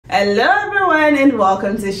Hello everyone and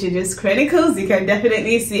welcome to Shiju's Chronicles. You can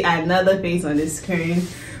definitely see another face on the screen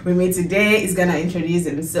with me today. He's gonna introduce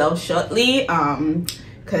himself shortly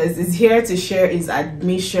because he's here to share his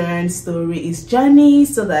admission story, his journey,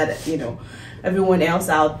 so that everyone else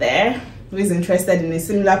out there who is interested in a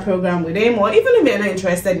similar program with him, or even if you're not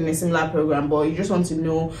interested in a similar program but you just want to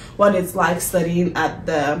know what it's like studying at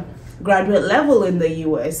the graduate level in the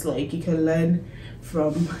US, like you can learn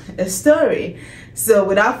from a story. So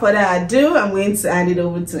without further ado, I'm going to hand it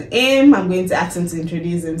over to him. I'm going to ask him to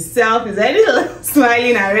introduce himself. He's already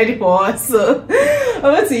smiling and ready for us. So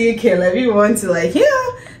over to you, Caleb. You want to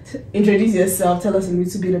introduce yourself, tell us a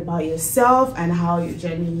little bit about yourself and how your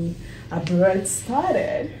journey abroad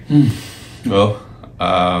started. Well,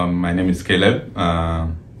 my name is Caleb.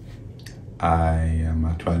 I am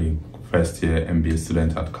actually first year MBA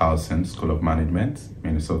student at Carlson School of Management,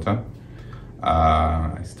 Minnesota.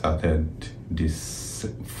 I started this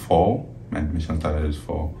fall. My admission started this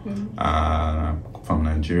fall. From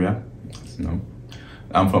Nigeria, as you know.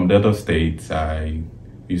 I'm from Delta State. I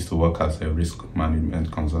used to work as a risk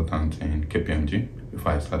management consultant in KPMG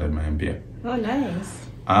before I started my MBA. Oh, nice.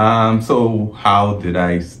 So how did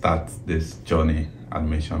I start this journey,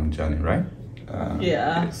 admission journey, right?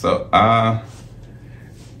 Yeah. So I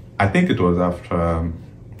think it was after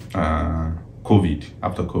COVID.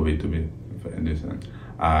 After COVID, to be decent,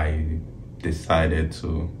 I decided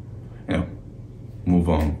to, move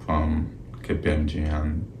on from KPMG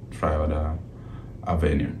and try other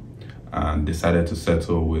avenue, and decided to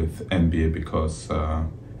settle with MBA because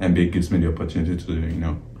MBA gives me the opportunity to,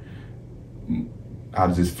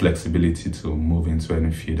 have this flexibility to move into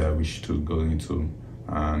any field I wish to go into,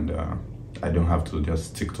 and I don't have to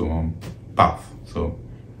just stick to one path. So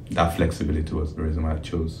that flexibility was the reason why I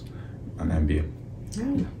chose an MBA.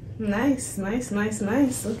 Oh. Yeah. Nice.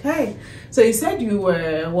 Okay, so you said you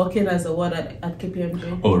were working as a what at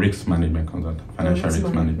KPMG? Oh, risk management consultant, financial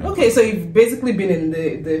risk management. Okay, so you've basically been in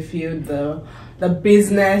the field, the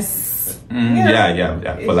business.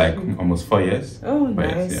 Yeah, for like almost 4 years. Oh,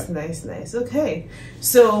 nice. Okay,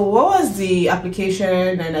 so what was the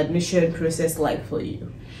application and admission process like for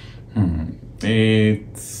you?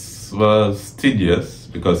 It was tedious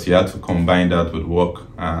because you had to combine that with work,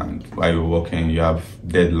 and while you're working you have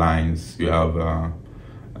deadlines, you have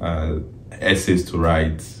essays to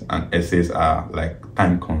write, and essays are like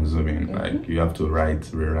time consuming. Like you have to write,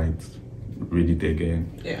 rewrite, read it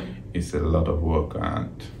again. Yeah, it's a lot of work,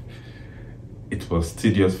 and it was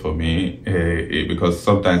tedious for me because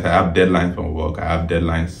sometimes I have deadlines from work, I have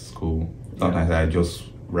deadlines school. Sometimes I just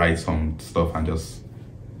write some stuff and just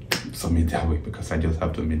submit that way because I just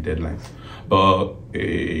have to meet deadlines. But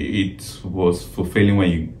it was fulfilling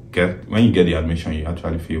when you get the admission. You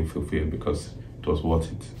actually feel fulfilled because it was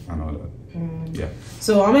worth it and all that. Yeah.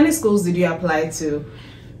 So how many schools did you apply to?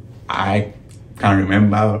 I can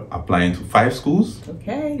remember applying to 5 schools.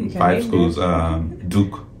 Okay. You can 5 schools.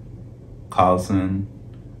 Duke, Carlson,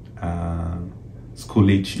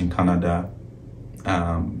 Schoolage in Canada.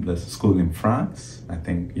 There's a school in France, I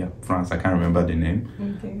think. Yeah, France. I can't remember the name.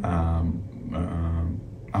 Okay.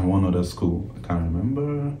 And one other school, I can't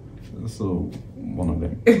remember. So one of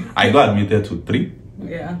them. I got admitted to 3.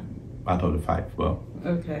 Yeah. Out of the 5. Well.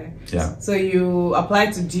 Okay. Yeah. So you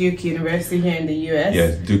applied to Duke University here in the US.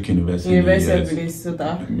 Yes, Duke University. University of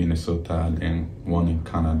Minnesota. Minnesota. Then one in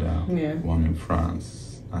Canada. Yeah. One in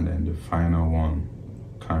France, and then the final one,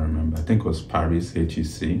 can't remember. I think it was Paris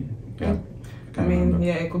HEC. Yeah. Remember.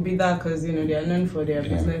 Yeah, it could be that because they are known for their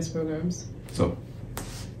business programs. So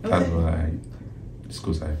that's what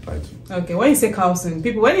schools I applied to. Okay, when you say Carlson,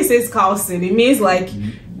 when you say Carlson, it means like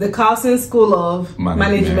the Carlson School of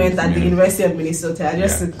Management at the University of Minnesota.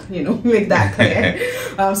 Just to make that clear.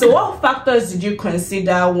 So what factors did you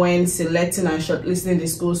consider when selecting and shortlisting the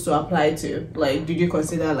schools to apply to? Like, did you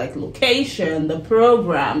consider like location, the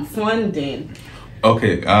program, funding?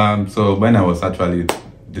 Okay, so when I was actually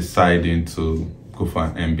deciding to go for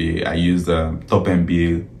an MBA, I used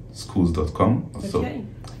topmbaschools.com. So I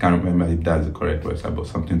can't remember if that's the correct website, but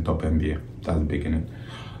something top MBA, that's the beginning.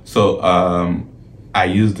 So I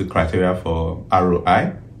used the criteria for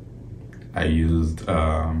ROI. I used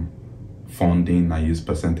funding. I used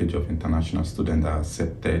percentage of international students that are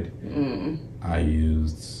accepted. I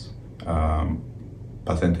used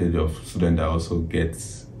percentage of students that also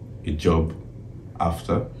gets a job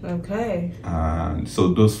after. Okay. And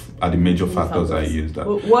so those are the major factors I used.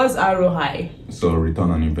 What's ROI? So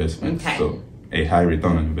return on investment. Okay. So a high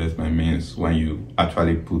return on investment means when you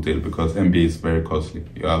actually put it, because MBA is very costly.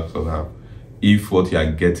 You also have, if what you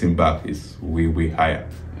are getting back is way higher.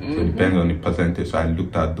 So it depends on the percentage. So I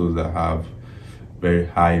looked at those that have very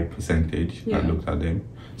high percentage. Yeah. I looked at them.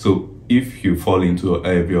 So if you fall into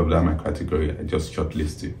every of that my category, I just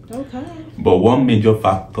shortlist you. Okay. But one major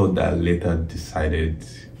factor that later decided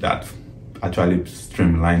that actually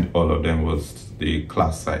streamlined all of them was the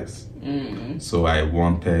class size. So I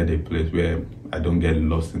wanted a place where I don't get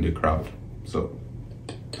lost in the crowd. So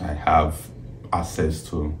I have access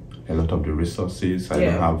to a lot of the resources. I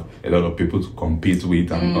don't have a lot of people to compete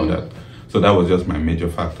with and all that. So that was just my major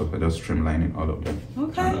factor for just streamlining all of them.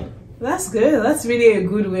 Okay. That's good. That's really a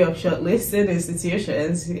good way of shortlisting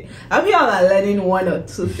institutions. I feel like learning one or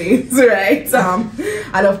two things, right?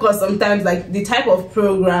 And of course, sometimes like the type of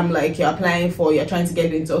program like you're applying for, you're trying to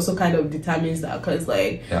get into, also kind of determines that. Because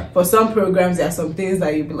like for some programs, there are some things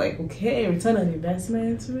that you'll be like, okay, return on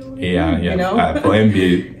investment, really? Yeah. You know? For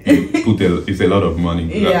MBA, you put it's a lot of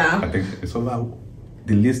money. Yeah. I think it's over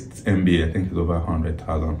the least MBA. I think is over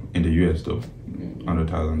 100,000 in the US though,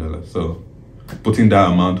 $100,000. So putting that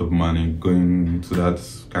amount of money going into that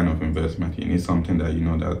kind of investment, you need something that you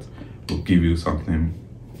know that will give you something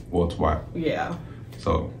worthwhile. Yeah.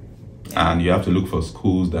 So, and you have to look for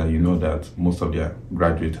schools that you know that most of their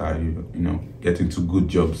graduates are, you know, getting to good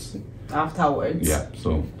jobs afterwards. Yeah.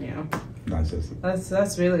 So yeah. That's just it.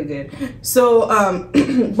 That's really good. So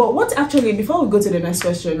but what actually, before we go to the next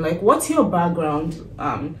question, like what's your background?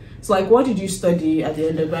 So like what did you study at the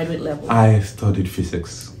undergraduate level? I studied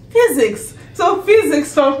physics. Physics. So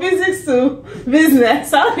physics, from physics to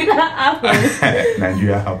business. How did that happen?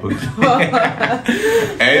 Nigeria happened.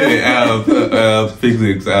 Anyway,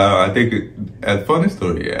 physics. I think a funny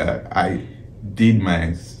story. I did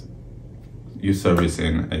my youth service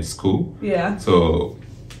in a school. Yeah. So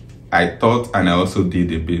I taught, and I also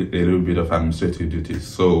did a little bit of administrative duties.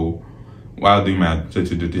 So while doing my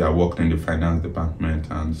administrative duty, I worked in the finance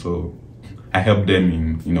department, and so I helped them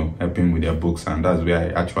in, you know, helping with their books, and that's where I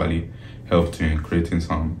actually helped in creating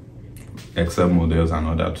some Excel models and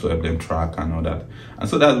all that to help them track and all that. And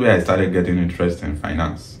so that's where I started getting interested in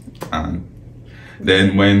finance. And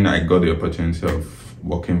then when I got the opportunity of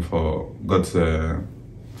working for,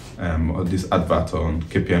 this advert on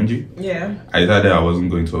KPMG, yeah, I decided I wasn't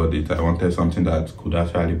going to audit. I wanted something that could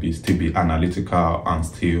actually still be analytical and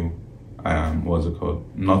still, what's it called?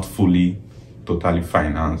 Not fully, totally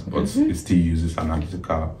finance, but it still uses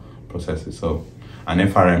analytical processes. So an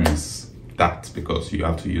FRM is that because you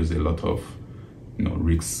have to use a lot of, you know,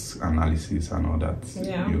 risk analysis and all that.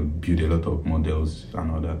 Yeah. You build a lot of models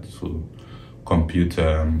and all that to compute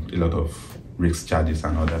a lot of risk charges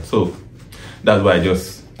and all that. So that's why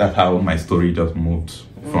that's how my story just moved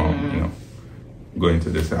from, you know, going to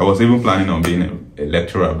this. I was even planning on being a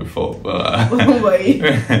lecturer before, but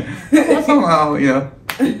somehow, you know,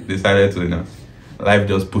 decided to, you know, life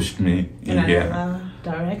just pushed me in here.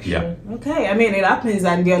 Direction. Yeah. Okay, I mean it happens,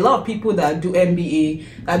 and there are a lot of people that do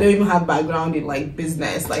MBA that don't even have background in like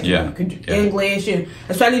business, like you could do English, and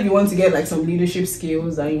especially if you want to get like some leadership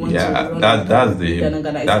skills and you want to run that's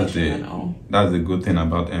the good thing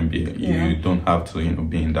about MBA. You don't have to, you know,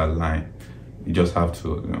 be in that line. You just have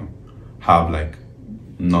to, you know, have like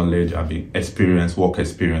knowledge, experience, work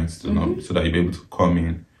experience, to know, so that you'll be able to come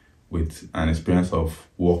in with an experience of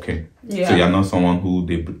working. Yeah. So you're not someone who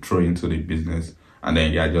they throw into the business and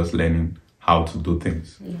then you're just learning how to do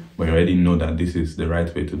things. Yeah. But you already know that this is the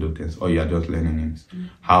right way to do things. All you're just learning is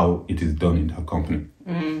how it is done in that company.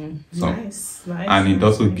 So, nice. And it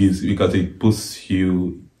also gives, because it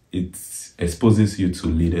exposes you to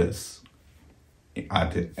leaders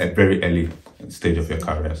at a very early stage of your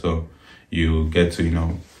career. So you get to, you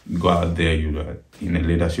know, go out there, you're in a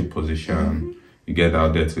leadership position, you get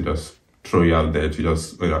out there to just throw you out there to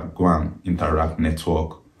just go and interact,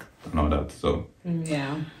 network, and all that. So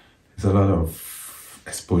it's a lot of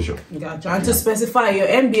exposure. Gotcha. And to specify, your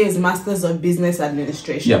MBA is Masters of Business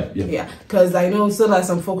Administration. Yeah. Because I know so that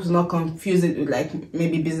some folks not confuse it with like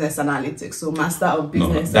maybe business analytics. So Master of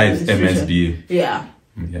Business Administration. That is MSBA. Yeah,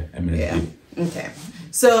 MSBA. Yeah. Okay.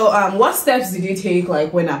 So what steps did you take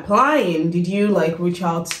like when applying? Did you like reach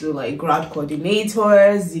out to like grad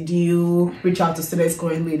coordinators? Did you reach out to students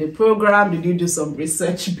currently in the program? Did you do some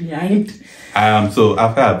research behind? So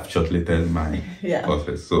after I've shortlisted my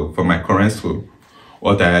courses, so for my current school,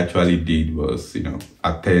 what I actually did was, you know,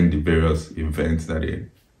 attend the various events that they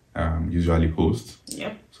usually host.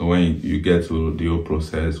 Yep. So when you get to the whole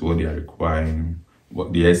process, what they are requiring,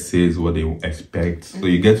 what the essays, what they expect. So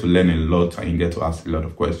you get to learn a lot and you get to ask a lot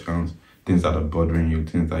of questions, things that are bothering you,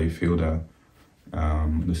 things that you feel that,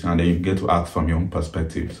 and then you get to act from your own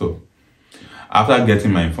perspective. So after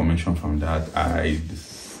getting my information from that, I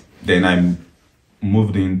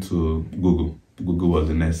moved into Google, Google was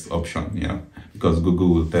the next option, because Google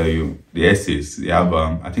will tell you the essays. They have,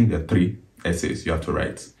 I think there are 3 essays you have to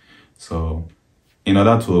write. So in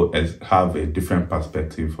order to have a different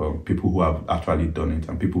perspective from people who have actually done it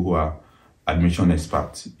and people who are admission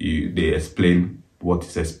experts, they explain what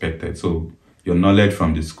is expected. So your knowledge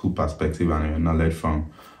from the school perspective and your knowledge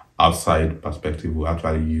from outside perspective will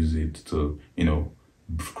actually use it to,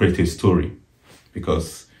 create a story,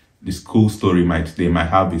 because the school story they might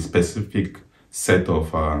have a specific set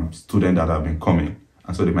of students that have been coming,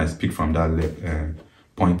 and so they might speak from that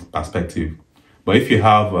point perspective. But if you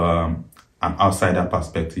have an outsider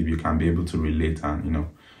perspective, you can be able to relate and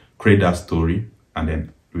create that story and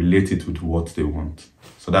then relate it with what they want.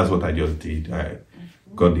 So that's what I just did. I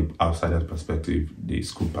got the outsider perspective, the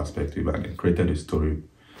school perspective, and then created a story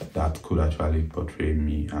that could actually portray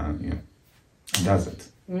me, and that's it.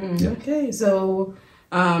 Okay, so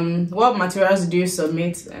what materials do you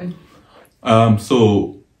submit then?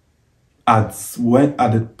 So at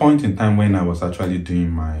the point in time when I was actually doing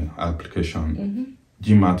my application,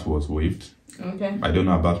 GMAT was waived. Okay. I don't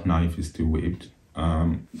know about now if it's still waived.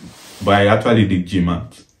 But I actually did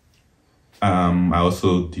GMAT. I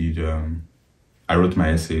also did, I wrote my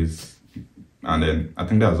essays, and then I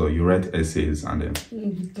think that's all. You write essays and then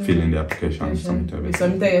fill in the application and submit everything. You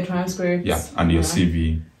submit your transcripts. Yeah, and your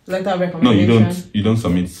CV. Letter of No, recommendation. you don't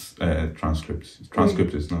submit transcripts.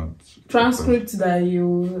 Transcript is not. Transcripts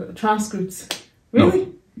Really?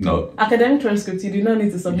 No. Academic transcripts, you do not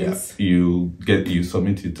need to submit. Yeah, you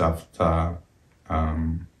submit it after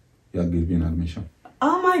you're given admission.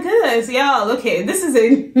 Oh my goodness, yeah, okay. This is a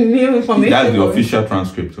new information. That's the official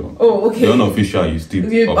transcript. Oh, okay. The unofficial, you still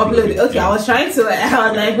upload it. Okay, yeah. I was trying to, I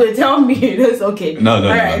was like, wait, tell me this. Okay. No. All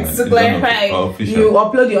right, no. to clarify, you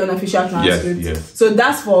upload your unofficial transcript. Yes. So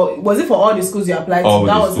was it for all the schools you applied to?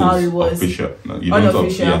 That was how it was. Official. No,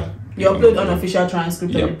 unofficial. You upload unofficial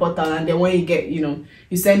transcript on the portal, and then when you get, you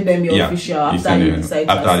send them your official after you decide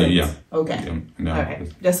to accept. Okay. All right.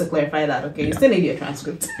 Just to clarify that, okay. You still need your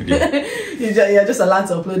transcript. Yeah. You're just allowed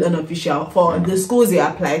to upload unofficial for the schools you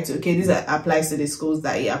applied to. Okay, applies to the schools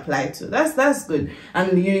that you applied to. That's good.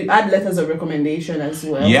 And you add letters of recommendation as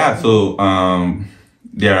well. Yeah. So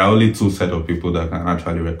there are only 2 set of people that can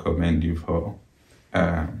actually recommend you for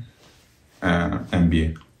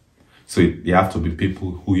MBA. So you have to be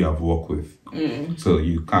people who you have worked with. So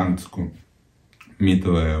you can't meet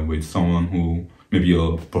with someone who, maybe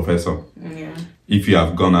your professor. Yeah. If you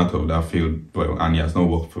have gone out of that field, and he has not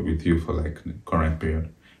worked with you for like the current period,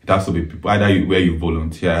 it has to be people either where you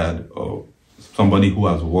volunteered or somebody who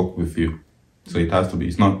has worked with you. So it has to be.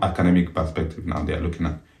 It's not academic perspective now they are looking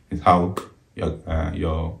at. It's how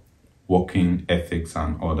your working ethics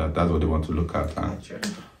and all that. That's what they want to look at.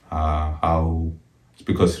 And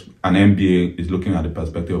because an MBA is looking at the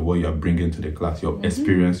perspective of what you are bringing to the class, your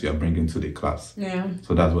experience you are bringing to the class. Yeah.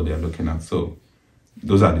 So that's what they are looking at. So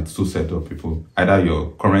those are the 2 sets of people, either your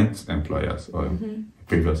current employers or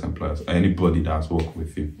previous employers, or anybody that has worked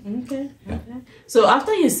with you. Okay. Yeah. Okay. So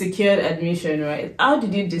after you secured admission, right, how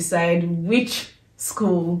did you decide which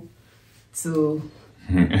school to...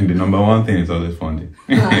 And the number 1 thing is always funding.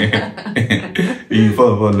 You first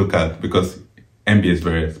of all look at, because MBA is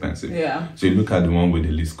very expensive. Yeah. So you look at the one with the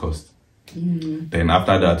least cost. Then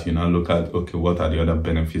after that, you now look at, okay, what are the other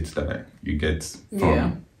benefits that you get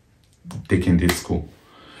from taking this school?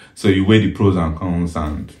 So you weigh the pros and cons,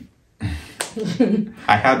 and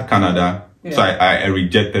I had Canada. Yeah. So I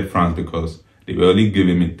rejected France because they were only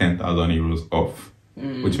giving me 10,000 euros off,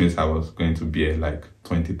 which means I was going to be like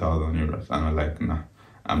 20,000 euros. And I'm like, nah,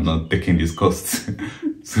 I'm not taking this cost.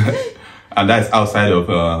 And that's outside of,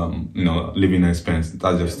 living expense.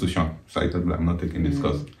 That's just tuition. So I told them, I'm not taking this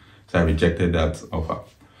course. So I rejected that offer.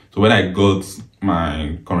 So when I got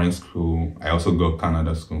my current school, I also got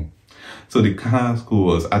Canada school. So the Canada school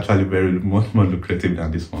was actually much more lucrative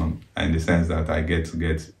than this one, in the sense that I get to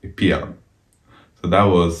get a PR. So that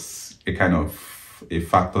was a kind of a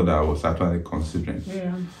factor that I was actually considering.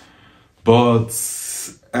 Yeah. But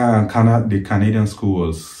the Canadian school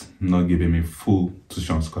was not giving me full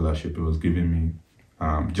tuition scholarship. It was giving me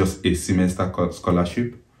just a semester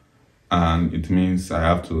scholarship, and it means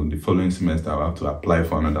the following semester I have to apply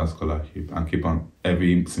for another scholarship and keep on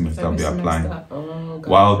every semester I'll be applying.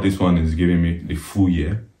 While this one is giving me the full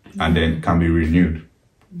year and then can be renewed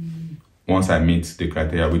once I meet the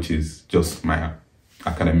criteria, which is just my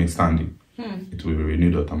academic standing. It will be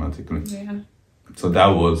renewed automatically. Yeah. So that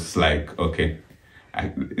was like, okay,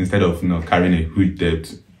 instead of carrying a huge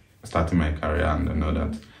debt starting my career and all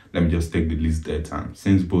that, let me just take the least debt. And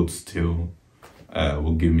since both still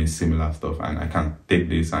will give me similar stuff, and I can take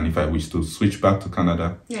this, and if I wish to switch back to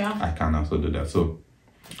Canada, I can also do that. So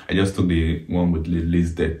I just took the one with the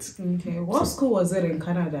least debt. Okay. What school was it in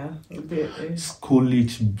Canada?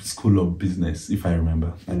 School of Business, if I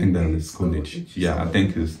remember. I think that is college. Yeah, I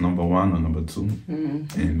think it's number 1 or number 2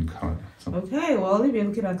 in Canada. So. Okay, well, if you're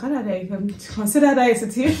looking at Canada, you can consider that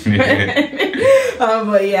institution.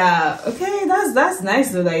 But yeah, okay, that's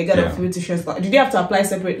nice though that you got a free tuition scholarship. Did you have to apply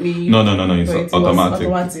separately? No. It's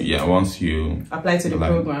automatic. Yeah, once you apply to the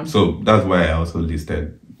program. So that's why I also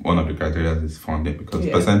listed one of the criteria is funding, because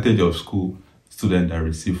percentage of school students that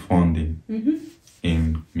receive funding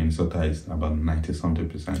in Minnesota is about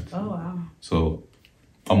 90-something%. Oh wow! So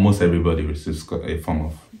almost everybody receives a form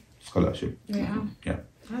of scholarship. Yeah.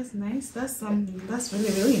 That's nice. That's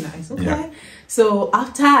really nice. Okay. Yeah. So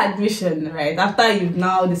after admission, right? After you've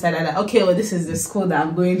now decided that okay, well, this is the school that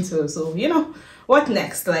I'm going to. So what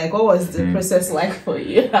next? Like, what was the process like for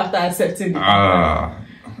you after accepting?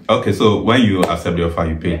 Okay. So when you accept the offer,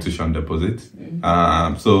 you pay tuition deposit.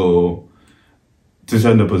 So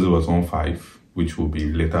tuition deposit was 1.5, which will be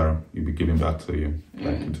later you'll be giving back to you.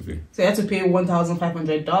 So you have to pay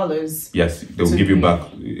 $1,500. Yes, they will give you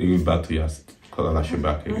back to your scholarship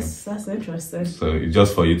back again. That's interesting. So it's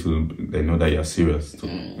just for you they know that you're serious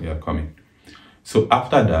you're coming. So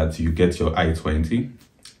after that, you get your I-20,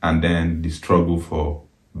 and then the struggle for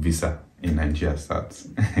visa in Nigeria starts.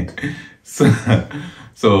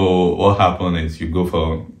 So what happened is you go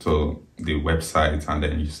to the website, and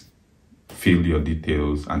then you fill your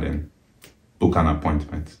details, and then book an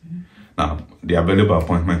appointment. Now, the available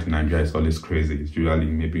appointment in Nigeria is always crazy. It's usually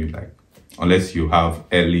maybe unless you have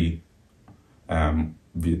early.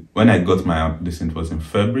 When I got my it was in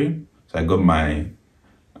February, so I got my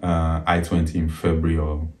I-20 in February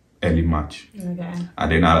or early March. Okay.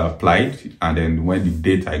 And then I applied, and then when the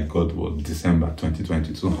date I got was December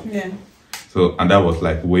 2022. Yeah. So, and that was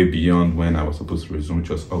way beyond when I was supposed to resume,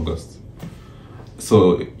 which was August.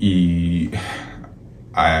 So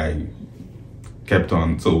I kept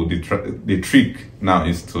on. So the trick now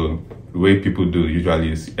is the way people do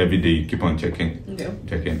usually is every day you keep on checking,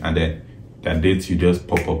 and then the dates you just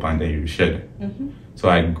pop up and then you reschedule. So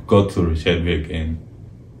I got to reschedule again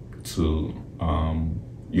to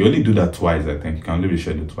you only do that twice, I think. You can only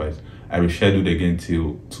reschedule twice. I rescheduled again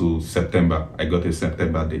to September. I got a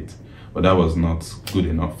September date, but that was not good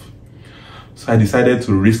enough. So I decided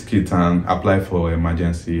to risk it and apply for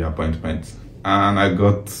emergency appointment, and I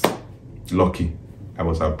got lucky. I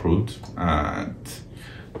was approved, and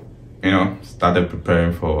started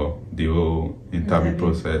preparing for the whole interview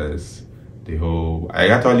process. I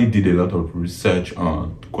actually did a lot of research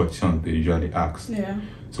on questions they usually ask. Yeah.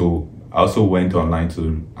 So I also went online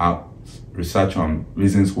to research on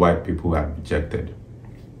reasons why people are rejected.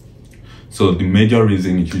 So the major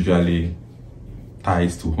reason is usually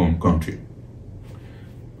ties to home country.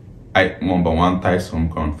 Number 1, ties to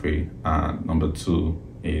home country, and number 2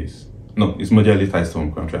 it's majorly ties to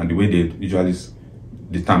home country. And the way they usually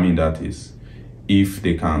determine that is if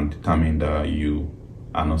they can determine that you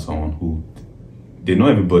are not someone who, they know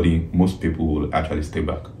everybody, most people will actually stay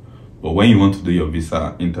back. But when you want to do your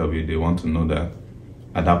visa interview, they want to know that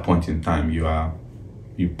at that point in time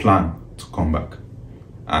you plan to come back.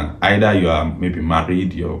 And either you are maybe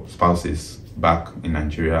married, your spouse is back in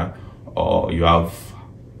Nigeria, or you have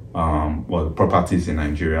properties in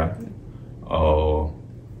Nigeria, or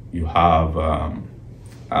you have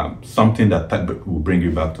something that will bring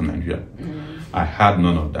you back to Nigeria. I had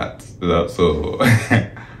none of that, so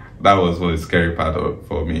that was the scary part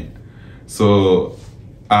for me. So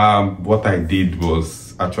what I did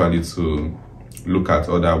was actually to look at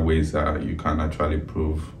other ways that you can actually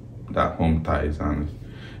prove that home ties, and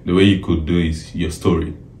the way you could do is your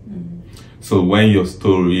story. So when your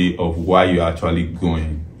story of why you're actually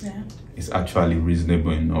going is actually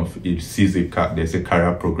reasonable enough, it sees there's a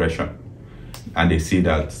career progression, and they see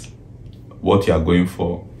that what you are going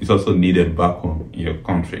for is also needed back home in your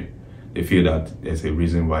country. They feel that there's a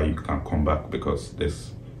reason why you can come back, because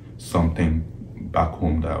there's something back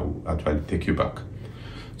home that will actually take you back.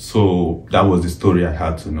 So that was the story I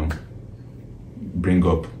had to bring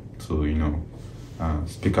up to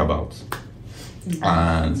speak about.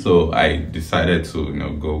 And so I decided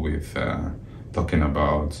to go with talking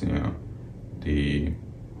about the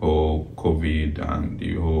whole COVID and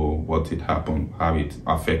the whole what it happened, how it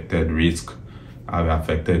affected risk, how it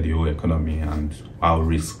affected the whole economy, and how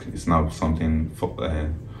risk is now something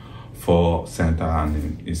for center,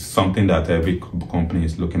 and it's something that every company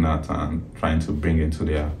is looking at and trying to bring into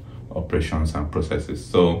their operations and processes.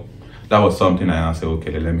 So that was something I said,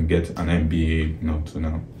 okay, let me get an MBA, to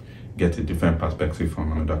get a different perspective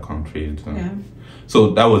from another country. Yeah. So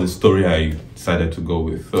that was the story I decided to go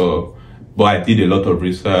with. So, but I did a lot of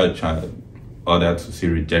research and other to see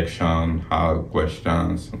rejection, how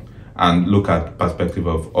questions, and look at perspective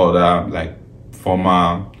of other like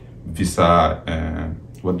former visa,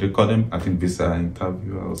 what do they call them? I think visa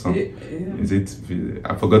interviewer or something. Yeah. Is it?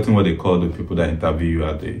 I've forgotten what they call the people that interview you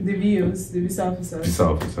at the VOs, the visa officers. Visa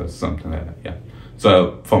officers, something like that. Yeah.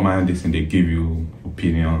 So for my understanding, they give you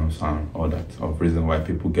opinions and all that of reason why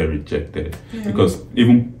people get rejected. Yeah. Because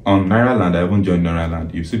even on Nairaland, I even joined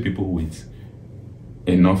Nairaland. You see people with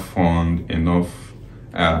enough fund, enough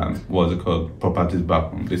what's it called, properties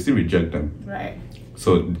back home. They still reject them. Right.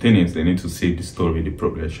 So the thing is, they need to see the story, the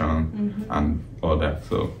progression, and all that.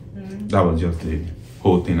 So that was just the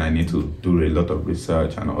whole thing. I need to do a lot of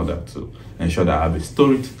research and all that to ensure that I have a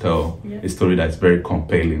story to tell, a story that's very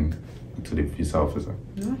compelling to the visa officer.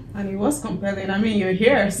 Yeah, and it was compelling. I mean, you're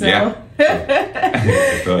here, so. Yeah.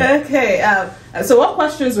 Okay. So what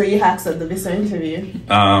questions were you asked at the visa interview?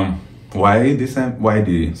 Why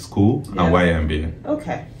the school and why MBA?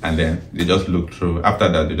 Okay. And then they just look through. After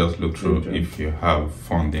that, they just look through if you have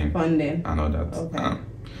funding and all that. Okay.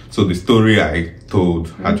 So the story I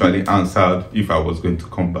told actually answered if I was going to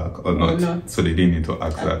come back or not. So they didn't need to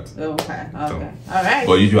ask that. Okay. So, all right.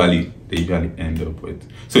 But they usually end up with.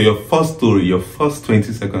 So your first story, your first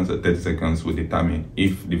 20 seconds or 30 seconds will determine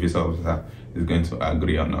if the visa officer is going to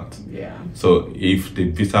agree or not. Yeah. So if the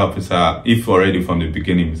visa officer, if already from the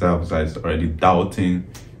beginning, visa officer is already doubting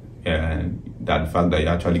that the fact that you're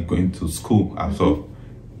actually going to school, so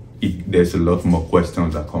there's a lot more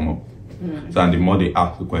questions that come up. So and the more they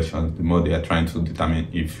ask the questions, the more they are trying to determine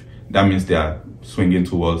if that means they are swinging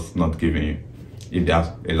towards not giving you. If they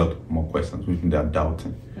ask a lot more questions, which means they are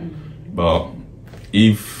doubting. But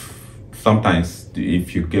if sometimes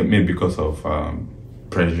if you get maybe because of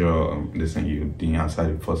pressure, listen, you didn't answer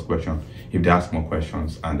the first question. If they ask more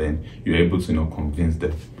questions and then you're able to convince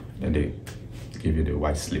them, then they give you the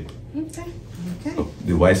white slip. Okay. So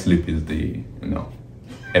the white slip is the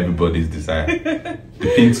everybody's desire.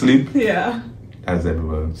 The pink slip, that's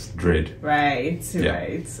everyone's dread. Right,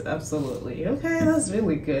 absolutely. Okay, that's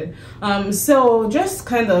really good. So just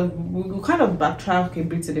we'll kind of backtrack a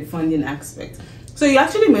bit to the funding aspect. So you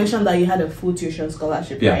actually mentioned that you had a full tuition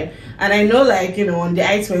scholarship, right? And I know, on the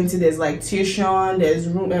I-20, there's tuition, there's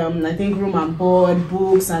room, I think room and board,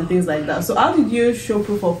 books, and things like that. So how did you show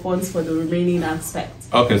proof of funds for the remaining aspects?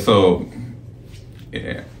 Okay, so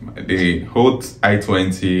the whole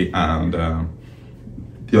I-20 and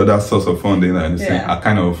the other source of funding that I'm saying are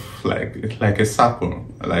kind of it's like a circle.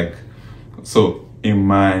 So in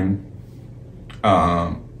my,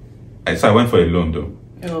 so I went for a loan though.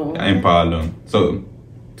 Mpower loan, so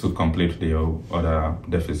to complete the other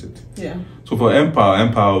deficit. So for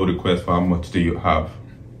Mpower will request for how much do you have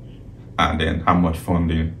and then how much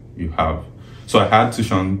funding you have. So I had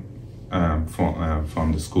tuition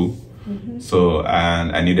from the school, so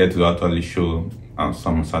and I needed to actually show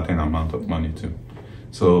some certain amount of money too.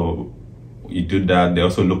 So you do that. They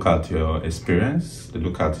also look at your experience, they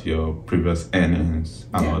look at your previous earnings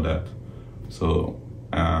and all that. So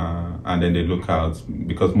and then they look at,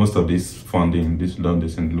 because most of this funding, this loan, they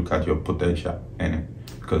look at your potential earning,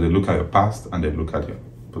 because they look at your past and they look at your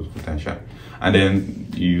potential. And then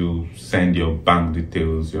you send your bank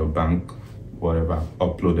details, your bank, whatever,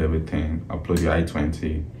 upload everything, upload your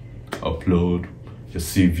I-20, upload your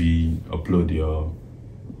CV, upload your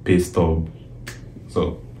pay stub.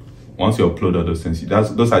 So once you upload all those things,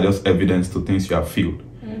 those are just evidence to things you have filled.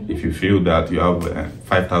 If you feel that you have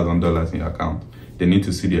 $5,000 in your account, they need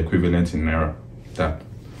to see the equivalent in Naira.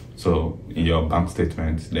 So in your bank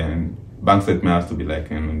statement, then bank statement has to be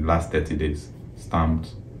in the last 30 days,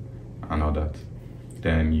 stamped and all that.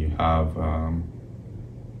 Then you have, no,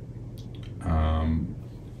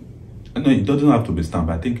 it doesn't have to be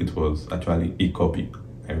stamped. I think it was actually e-copy.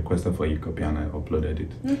 I requested for e-copy and I uploaded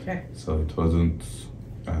it. Okay. So it wasn't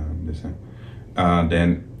the same.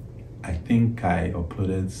 Then I think I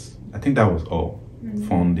uploaded, I think that was all.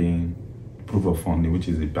 Funding, proof of funding, which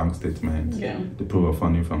is the bank statement, the proof of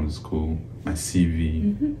funding from the school, my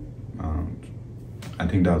CV, and I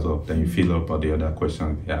think that's all. Then you fill up all the other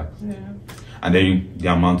questions they ask. And then the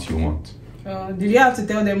amount you want. Did you have to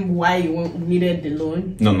tell them why you needed the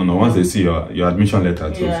loan? No. Once they see your admission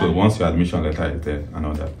letter too. So once your admission letter is there and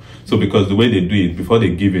all that. So because the way they do it, before they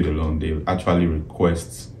give you the loan, they actually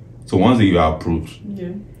request. So once you are approved,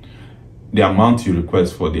 the amount you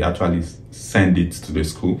request for, they actually send it to the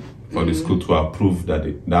school for the school to approve that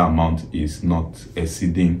that amount is not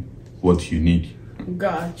exceeding what you need.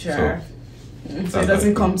 Gotcha. So it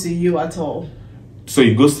doesn't come to you at all? So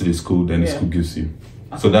it goes to the school, then the Yeah. school gives you.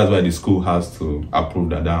 So that's why the school has to approve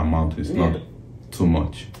that amount is not too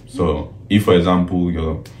much. So if, for example,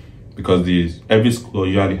 because every school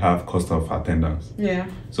usually have cost of attendance. Yeah.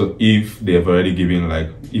 So if they've already given, like,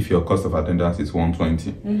 if your cost of attendance is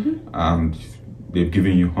 120 and they've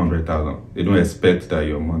given you 100,000, they don't expect that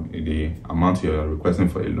the amount you're requesting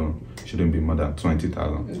for a loan shouldn't be more than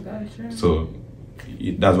 20,000. Gotcha. So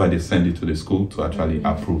that's why they send it to the school to actually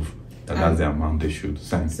approve that that's the amount they should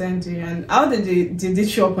send. Send to you. And how did it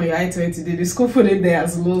show up on your I-20? Did the school put it there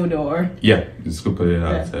as loan or? Yeah, the school put it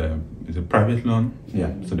as it's a private loan.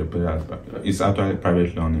 Yeah, so they put it as it's actually a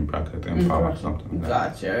private loan in bracket Mpower something like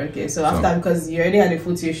that. Gotcha. Okay, so after, because you already had a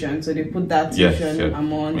full tuition, so they put that tuition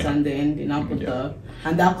amount and then they now put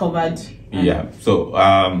and that covered. Yeah. So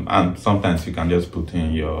and sometimes you can just put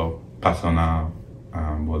in your personal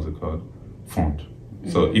what's it called, fund.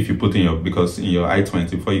 So if you put in because in your I-20,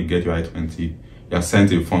 before you get your I-20, you're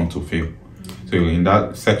sent a form to fill. So in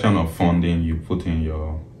that section of funding, you put in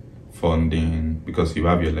your funding, because you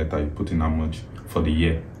have your letter, you put in how much for the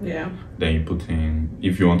year. Yeah. Then you put in,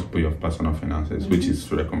 if you want to put your personal finances, which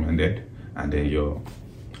is recommended, and then your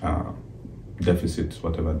deficit,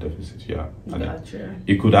 whatever deficit you have. Gotcha.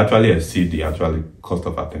 It could actually exceed the actual cost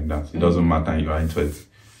of attendance. It doesn't matter in your I-20.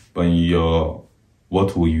 But in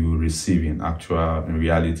what will you receive in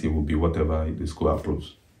reality will be whatever the school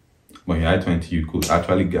approves. But in your I-20, you could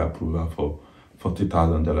actually get approval for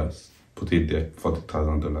 $40,000. Put it there,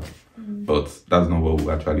 $40,000. But that's not what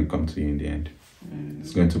will actually come to you in the end.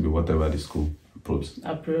 It's going to be whatever the school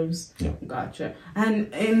approves. Yeah. Gotcha.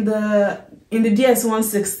 And in the DS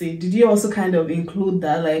 160, did you also kind of include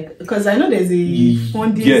that, like, because I know there's a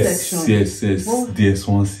funding section. Yes. DS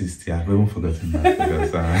 160. I've even forgotten that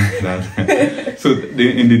because so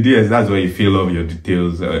in the DS, that's where you fill all your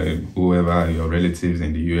details, whoever your relatives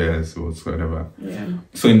in the US or whatever. Yeah.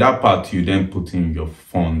 So in that part, you then put in your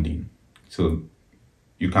funding. So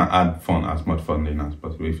you can add as much funding as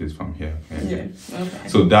possible if it's from here. Okay.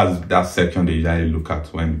 So that's that section they usually look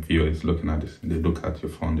at when the viewer is looking at this. They look at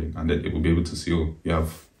your funding, and then they will be able to see, you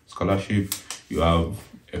have scholarship, you have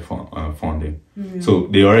a funding. So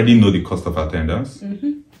they already know the cost of attendance,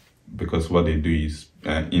 because what they do is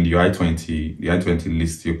in the I-20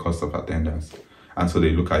 lists your cost of attendance, and so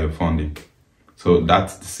they look at your funding. So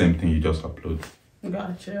that's the same thing you just upload.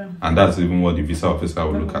 Gotcha. And that's even what the visa officer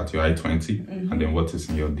will look at, your I-20, and then what is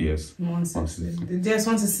in your DS 160. The DS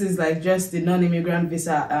 160 is like just the non-immigrant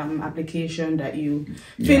visa application that you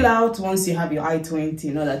fill out once you have your I-20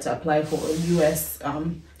 in order to apply for a US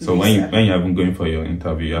So when you're even going for your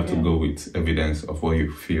interview, you have to go with evidence of what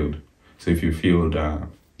you filled. So if you filled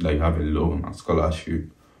that you have a loan, a scholarship,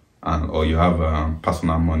 or you have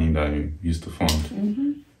personal money that you used to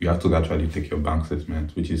fund, you have to actually take your bank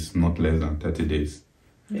statement, which is not less than 30 days.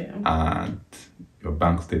 Yeah. And your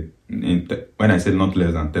bank statement, when I say not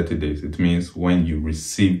less than 30 days, it means when you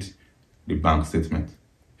received the bank statement, it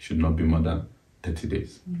should not be more than 30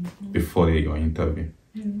 days before your interview.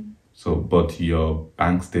 So, but your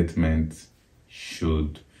bank statement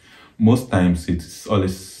should, most times it's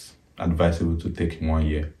always advisable to take 1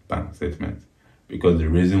 year bank statement, because the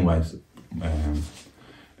reason why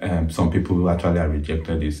some people who actually are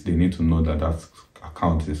rejected is they need to know that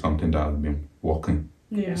account is something that has been working.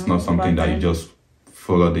 Yeah, it's not something that you just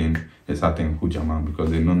followed in a certain huge amount, because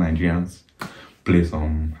they know Nigerians play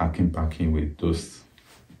some hacking packing with those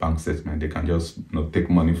bank statements. They can just take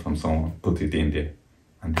money from someone, put it in there,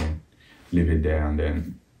 and then leave it there, and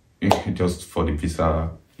then just for the visa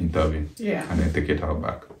interview, and then take it out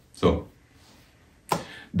back. So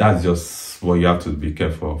that's just what you have to be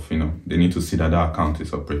careful of. They need to see that account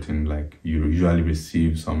is operating, like you usually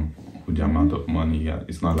receive some huge amount of money.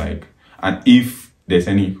 It's not like, and if there's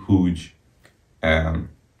any huge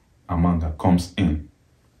amount that comes in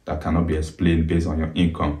that cannot be explained based on your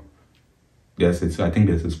income, I think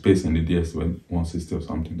there's a space in the DS 160 or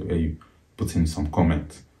something where you put in some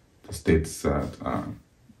comment to state that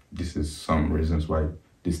this is some reasons why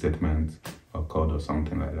this statement occurred or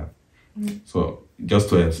something like that. So just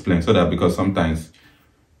to explain, so that, because sometimes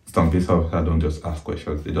some visa officers don't just ask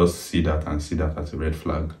questions, they just see that and see that as a red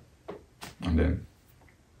flag, and then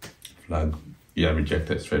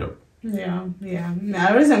rejected straight up. Yeah.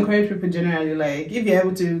 I always encourage people generally, like, if you're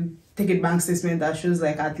able to take a bank statement that shows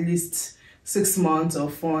like at least 6 months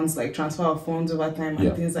of funds, like transfer of funds over time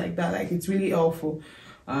and things like that, like it's really helpful.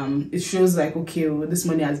 It shows like, okay, well, this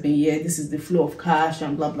money has been here, this is the flow of cash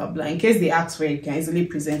and blah blah blah. In case they ask for it, you can easily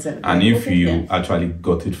present it. And if you actually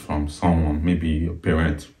got it from someone, maybe your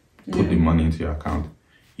parents put the money into your account,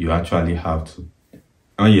 you actually have to,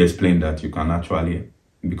 when you explain that, you can actually,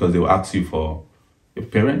 because they will ask you for your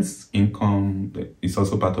parents' income is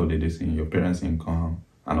also part of the decision, your parents' income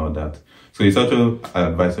and all that. So it's also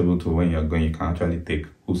advisable to when you're going, you can actually take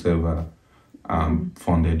whosoever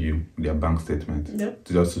funded you, their bank statement,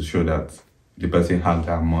 just to show that the person has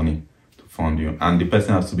that money to fund you. And the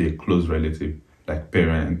person has to be a close relative, like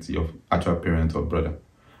parent, your actual parent or brother.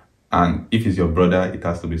 And if it's your brother, it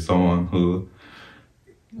has to be someone who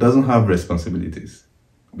doesn't have responsibilities,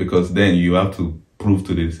 because then you have to prove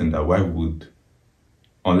to this and that why would,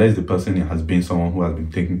 unless the person has been someone who has been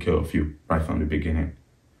taking care of you right from the beginning,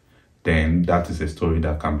 then that is a story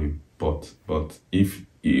that can be bought. But if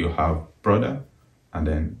you have brother and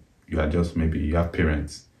then you are just, maybe you have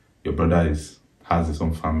parents, your brother has his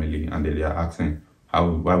own family, and then they are asking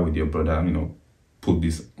why would your brother, put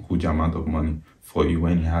this huge amount of money for you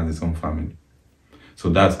when he has his own family. So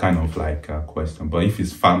that's kind of like a question. But if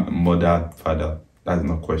it's mother, father, that's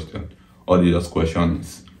not question. All they just question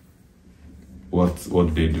is what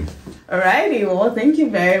they do. Alrighty, well, thank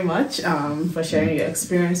you very much for sharing your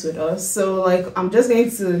experience with us. So I'm just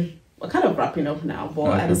going to, we're kind of wrapping up now,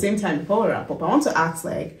 but at the same time, before we wrap up, I want to ask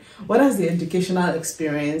what has the educational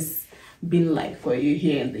experience been like for you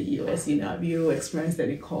here in the US? Have you experienced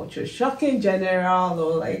any culture shock in general,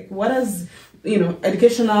 or what has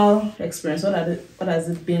educational experience, what has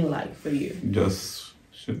it been like for you? Just,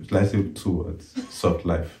 let's say 2 words: soft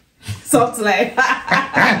life. Soft life.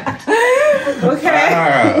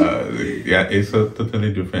 Okay. Yeah, it's so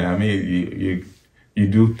totally different. I mean, you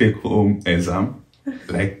do take home exam,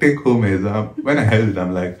 take home exam. When I heard it,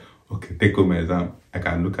 I'm like, okay, take home exam. I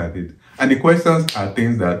can look at it, and the questions are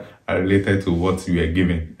things that are related to what you were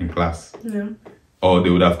given in class. Yeah. Or they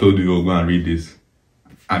would have told you, go and read this.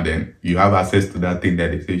 And then you have access to that thing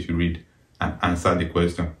that they say you should read and answer the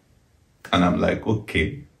question. And I'm like,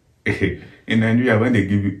 okay. In Nigeria, when they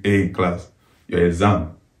give you A in class, your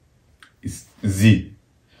exam is Z.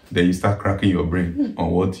 Then you start cracking your brain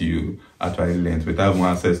on what you actually learned without having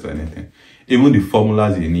access to anything. Even the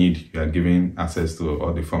formulas you need, you are given access to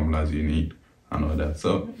all the formulas you need and all that.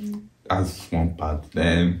 So that's one part.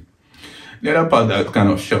 Then the other part that's kind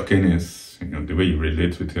of shocking is, the way you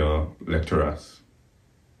relate with your lecturers.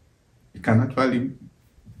 You can actually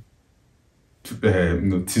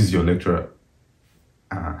tease your lecturer.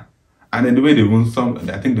 And then the way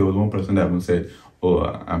I think there was one person that even said, oh,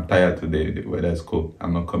 I'm tired today, the weather is cold,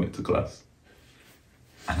 I'm not coming to class.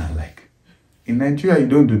 And I'm like, in Nigeria, you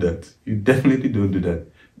don't do that. You definitely don't do that.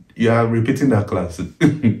 You are repeating that class.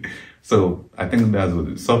 So I think that's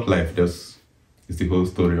what soft life just is the whole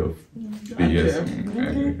story of the years.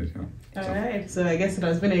 All right, so I guess it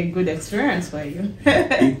has been a good experience for you.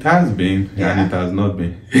 It has been, and it has not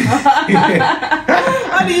been.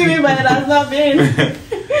 What do you mean by it has not been?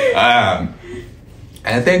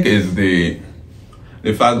 I think it's the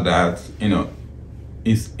fact that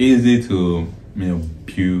it's easy to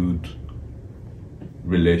build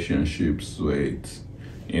relationships with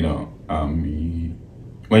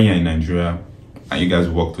when you're in Nigeria and you guys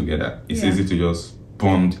work together, it's easy to just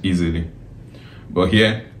bond easily. But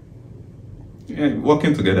here,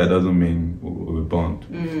 working together doesn't mean we bond.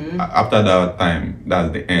 After that time,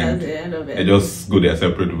 that's the end. That's the end of it. They just go their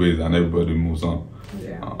separate ways and everybody moves on.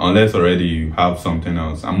 Unless already you have something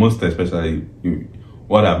else. And most especially,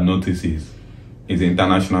 what I've noticed is the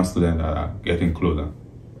international students that are getting closer.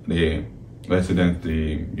 The residents,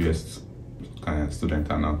 the US kind of students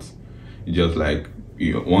are not. It's just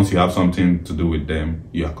once you have something to do with them,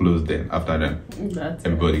 you are close then. After them,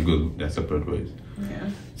 everybody goes their separate ways. Yeah.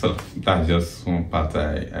 So that's just one part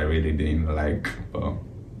I really didn't like.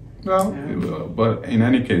 But in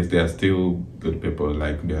any case, they are still good people.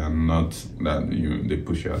 They are not that they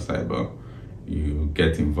push you aside, but you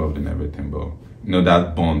get involved in everything. But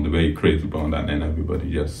that bond, the way you create a bond, and then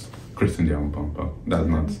everybody just creating their own bond. But that's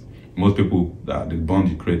not most people. That the bond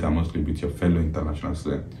you create are mostly with your fellow international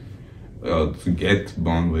students. To get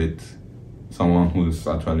bond with someone who is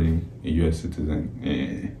actually a US citizen,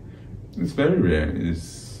 it's very rare.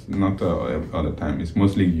 It's not all the time. It's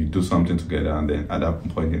mostly you do something together, and then at that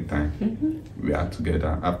point in time, we are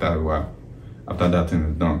together. After a while, after that thing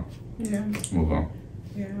is done, move on.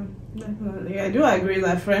 Yeah, definitely. I do agree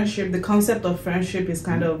that friendship, the concept of friendship is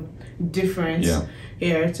kind of different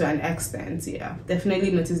here to an extent. Yeah,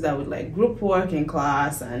 definitely notice that with group work in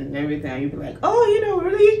class and everything, you'd be like, oh,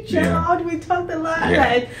 really chilled, we talked a lot.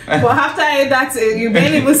 But after that, you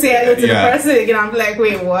barely even say hello to the person again. I'm like,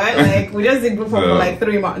 wait, what? We just did group work for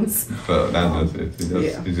 3 months. So that's just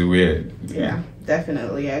it. It's weird. Yeah,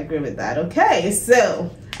 definitely. I agree with that. Okay, so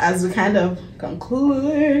as we kind of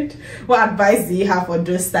conclude, what advice do you have for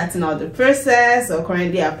those starting out the process or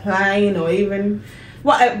currently applying or even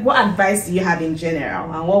what advice do you have in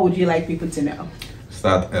general, and what would you like people to know?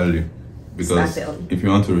 Start early, because if you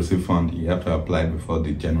want to receive fund, you have to apply before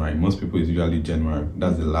the January. Most people is usually January.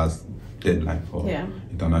 That's the last deadline for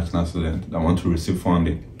international students that want to receive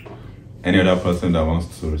funding. Any other person that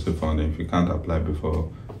wants to receive funding, if you can't apply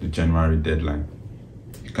before the January deadline,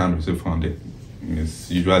 you can't receive funding. It's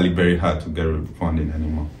usually very hard to get funding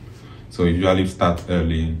anymore. So usually start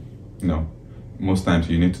early. You know, most times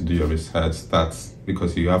you need to do your research.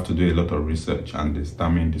 Because you have to do a lot of research and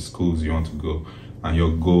determine the schools you want to go, and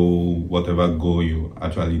your goal, whatever goal you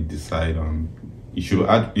actually decide on.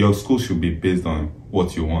 Your school should be based on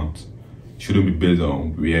what you want. It shouldn't be based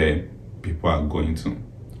on where people are going to.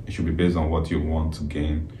 It should be based on what you want to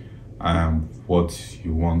gain, what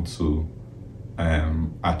you want to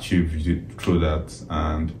achieve through that.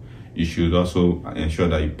 And you should also ensure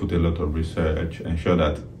that you put a lot of research. Ensure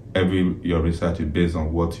that your research is based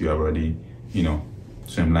on what you already,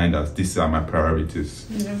 streamlined as these are my priorities.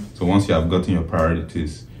 So once you have gotten your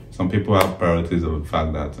priorities, some people have priorities of the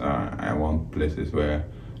fact that I want places where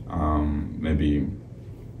maybe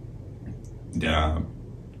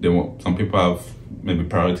some people have maybe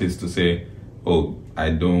priorities to say, oh, I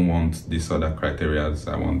don't want this other criteria,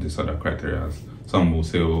 I want this other criteria. Some will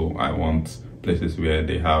say, oh, I want places where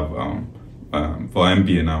they have for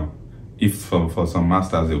MBA now. If for some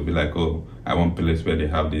masters, they'll be like, oh, I want places where they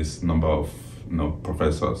have this number of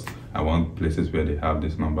professors. I want places where they have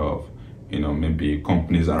this number of maybe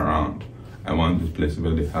companies around. I want this place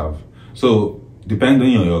where they have. So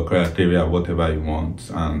depending on your criteria, whatever you want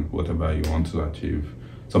and whatever you want to achieve.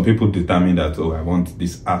 Some people determine that, oh, I want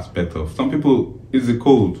this aspect of. Some people, it's the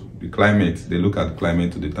cold, the climate. They look at the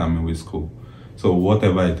climate to determine which school. So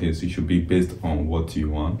whatever it is, it should be based on what you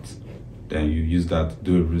want. Then you use that,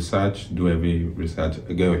 do research, do every research,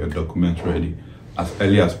 get your documents ready as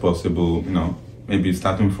early as possible. Maybe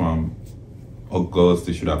starting from August,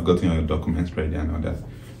 you should have gotten your documents ready and all that,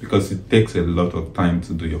 because it takes a lot of time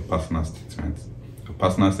to do your personal statement. Your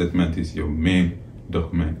personal statement is your main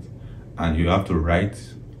document, and you have to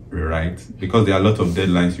rewrite, because there are a lot of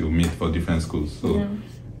deadlines you meet for different schools. So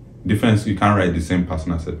you can't write the same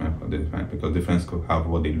personal statement for different, because different schools have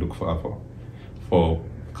what they look for. For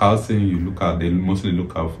counseling, they mostly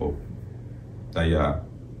look out for that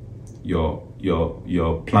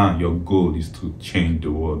your plan, your goal is to change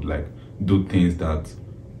the world, like do things that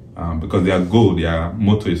because their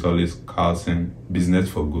motto is always counseling business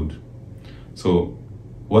for good. So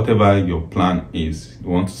whatever your plan is, you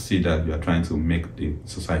want to see that you are trying to make the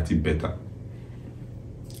society better.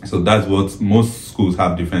 So that's what most schools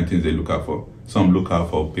have, different things they look out for. Some look out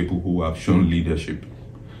for people who have shown leadership.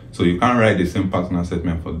 So you can't write the same personal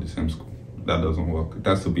statement for the same school. That doesn't work. It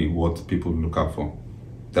has to be what people look out for.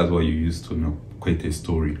 That's what you use to create a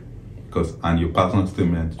story. And your personal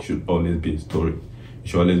statement should always be a story. It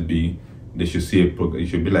should always be, they should see it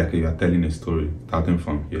should be like you are telling a story, starting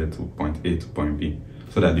from here to point A to point B,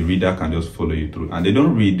 so that the reader can just follow you through. And they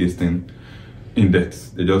don't read this thing in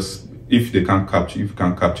depth. They just, if you can't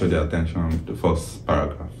capture their attention, the first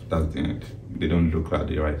paragraph, that's the end. They don't look at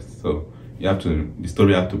the rest. So the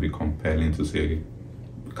story has to be compelling to say,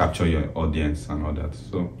 capture your audience and all that.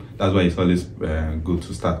 So that's why it's always good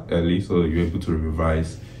to start early, so you're able to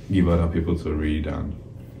revise, give other people to read, and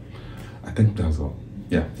I think that's all.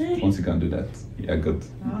 Yeah, once you can do that, you're good.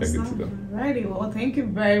 Awesome. You're good to go. Alrighty, well, thank you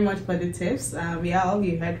very much for the tips. All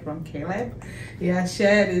you heard from Caleb. He has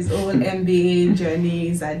shared his own MBA journey,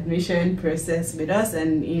 his admission process with us,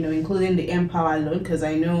 and including the Mpower loan, because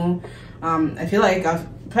I know, I feel like I've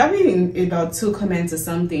probably in about 2 comments or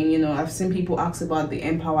something, I've seen people ask about the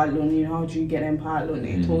Mpower loan. How do you get Mpower loan?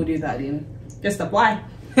 They told you that just apply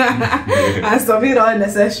and submit all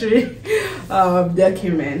necessary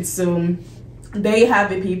documents. So there you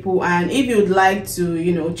have it, people. And if you'd like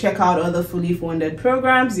to check out other fully funded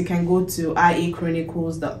programs, you can go to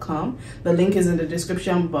iechronicles.com. The link is in the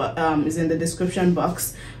description,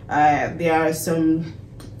 box. There are some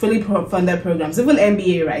fully funded programs, even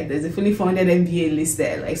MBA, right? There's a fully funded MBA list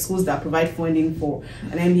there, like schools that provide funding for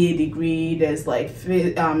an MBA degree. There's like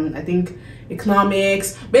I think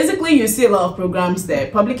economics. Basically, you see a lot of programs there,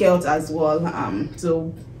 public health as well.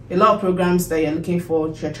 So a lot of programs that you're looking for,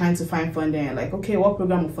 you're trying to find funding, and like, okay, what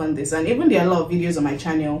program will fund this? And even there are a lot of videos on my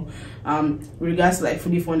channel with regards to like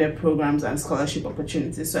fully funded programs and scholarship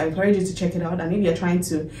opportunities. So I encourage you to check it out. And if you're trying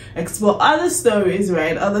to explore other stories,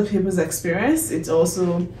 right, other people's experience, it's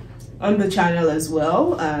also on the channel as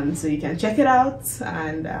well, so you can check it out.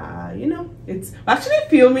 And it's actually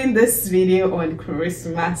filming this video on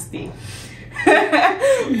Christmas Day.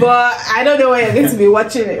 But I don't know when you're going to be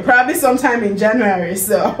watching it. Probably sometime in January.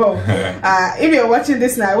 So if you're watching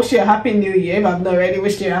this now, I wish you a happy new year. If I've not already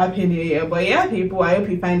wished you a happy new year. But yeah, people, I hope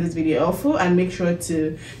you find this video helpful, and make sure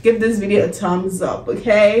to give this video a thumbs up,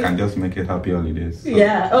 okay? And just make it happy holidays. So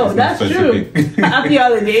yeah, oh, that's true. Happy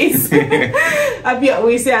holidays.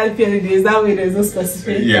 We say happy holidays, that way there's no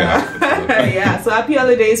specific. Yeah. Yeah, so happy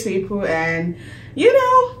holidays, people, and you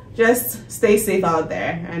know, just stay safe out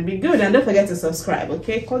there and be good, and don't forget to subscribe,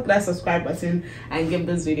 okay? Click that subscribe button and give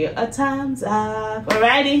this video a thumbs up.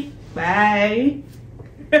 Alrighty, bye.